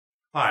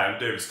Hi, I'm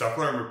David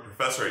Stuckler. I'm a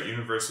professor at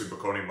University of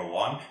Bocconi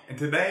Milan, and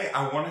today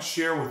I want to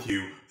share with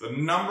you the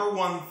number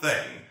one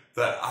thing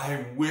that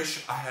I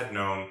wish I had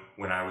known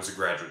when I was a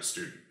graduate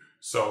student.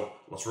 So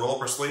let's roll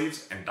up our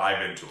sleeves and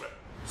dive into it.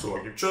 So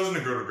you've chosen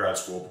to go to grad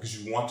school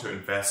because you want to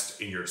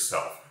invest in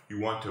yourself. You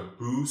want to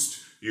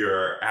boost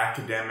your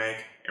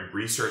academic and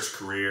research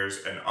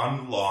careers and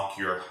unlock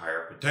your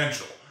higher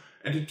potential.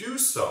 And to do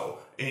so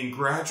in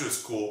graduate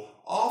school,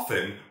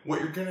 often what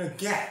you're going to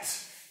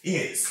get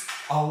is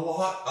a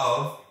lot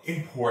of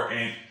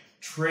important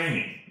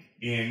training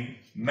in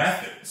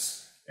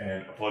methods.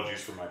 And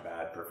apologies for my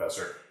bad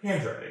professor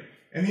handwriting.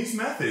 And these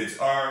methods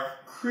are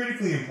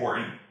critically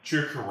important to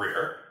your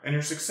career and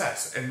your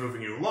success and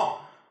moving you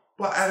along.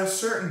 But at a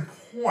certain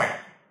point,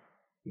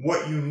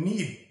 what you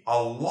need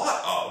a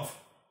lot of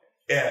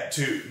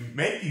to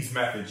make these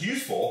methods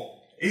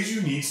useful is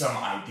you need some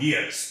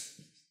ideas.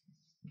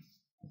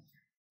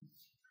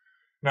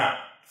 Now,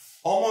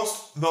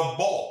 almost the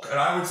bulk, and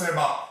I would say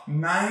about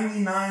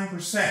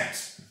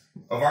 99%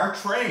 of our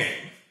training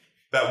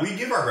that we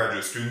give our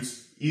graduate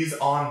students is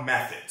on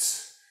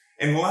methods.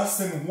 And less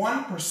than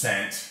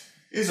 1%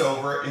 is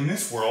over in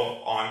this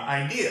world on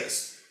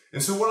ideas.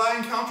 And so what I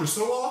encounter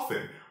so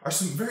often are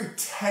some very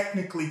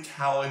technically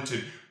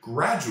talented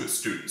graduate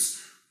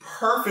students,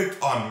 perfect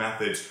on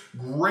methods,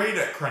 great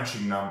at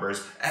crunching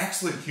numbers,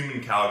 excellent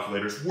human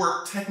calculators,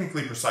 work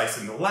technically precise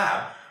in the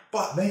lab,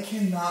 but they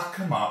cannot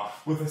come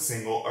up with a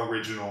single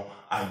original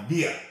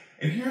idea.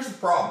 And here's the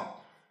problem.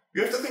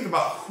 You have to think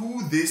about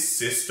who this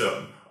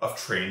system of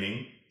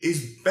training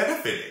is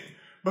benefiting.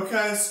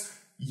 Because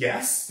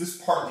yes,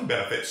 this partly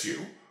benefits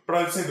you, but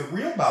I would say the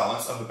real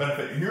balance of the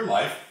benefit in your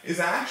life is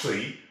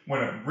actually,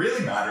 when it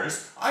really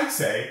matters, I'd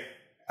say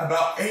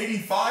about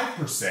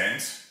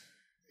 85%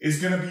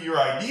 is going to be your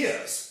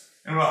ideas,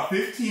 and about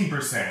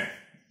 15%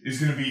 is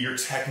going to be your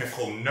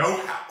technical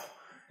know-how.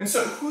 And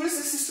so who does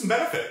this system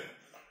benefit?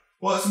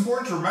 Well, it's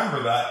important to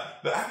remember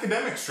that the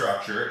academic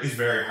structure is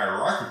very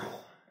hierarchical.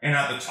 And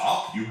at the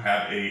top, you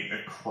have a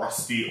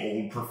crusty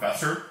old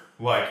professor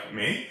like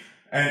me.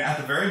 And at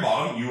the very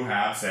bottom, you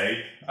have,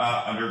 say,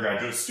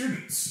 undergraduate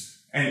students.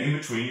 And in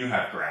between, you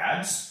have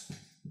grads.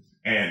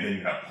 And then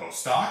you have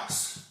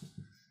postdocs.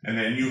 And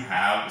then you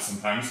have,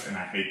 sometimes, and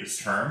I hate this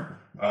term,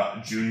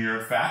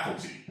 junior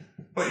faculty.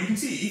 But you can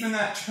see, even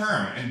that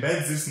term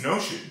embeds this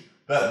notion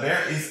that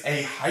there is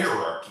a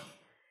hierarchy.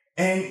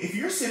 And if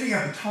you're sitting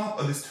at the top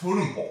of this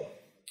totem pole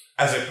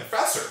as a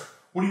professor,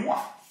 what do you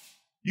want?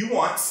 You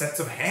want sets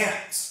of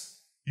hands.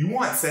 You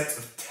want sets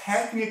of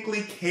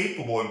technically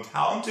capable and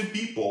talented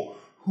people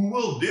who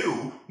will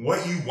do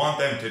what you want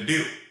them to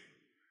do.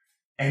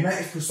 And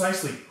that is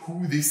precisely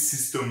who this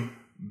system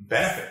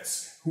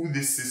benefits, who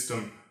this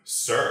system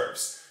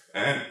serves.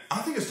 And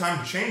I think it's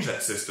time to change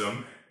that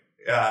system,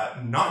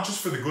 not just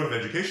for the good of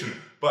education,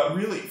 but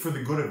really for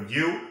the good of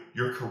you,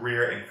 your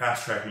career, and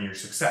fast-tracking your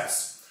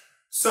success.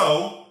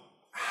 So,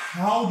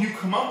 how do you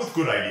come up with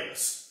good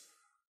ideas?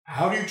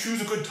 How do you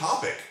choose a good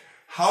topic?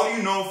 How do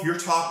you know if your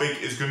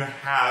topic is going to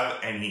have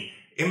any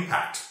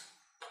impact?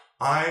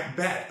 I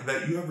bet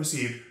that you have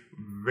received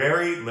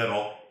very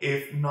little,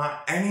 if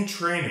not any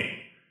training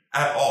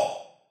at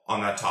all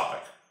on that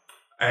topic.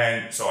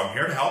 And so I'm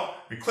here to help.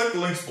 If you click the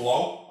links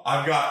below,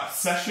 I've got a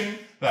session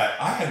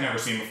that I had never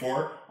seen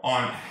before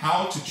on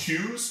how to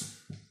choose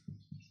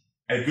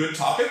a good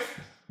topic.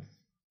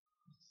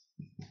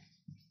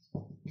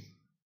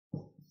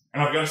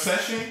 And I've got a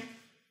session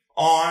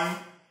on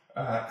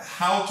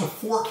how to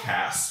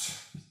forecast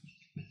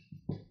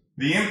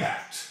the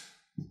impact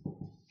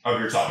of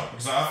your topic.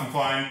 Because I often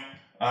find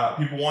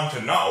people want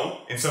to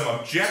know, in some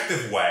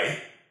objective way,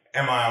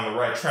 am I on the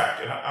right track?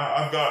 And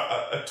I've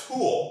got a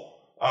tool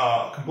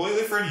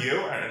completely for you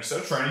and a set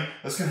of training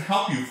that's going to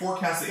help you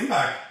forecast the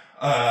impact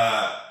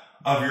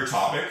of your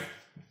topic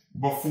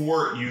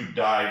before you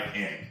dive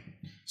in.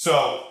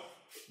 So,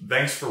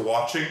 thanks for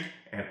watching,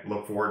 and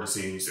look forward to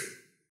seeing you soon.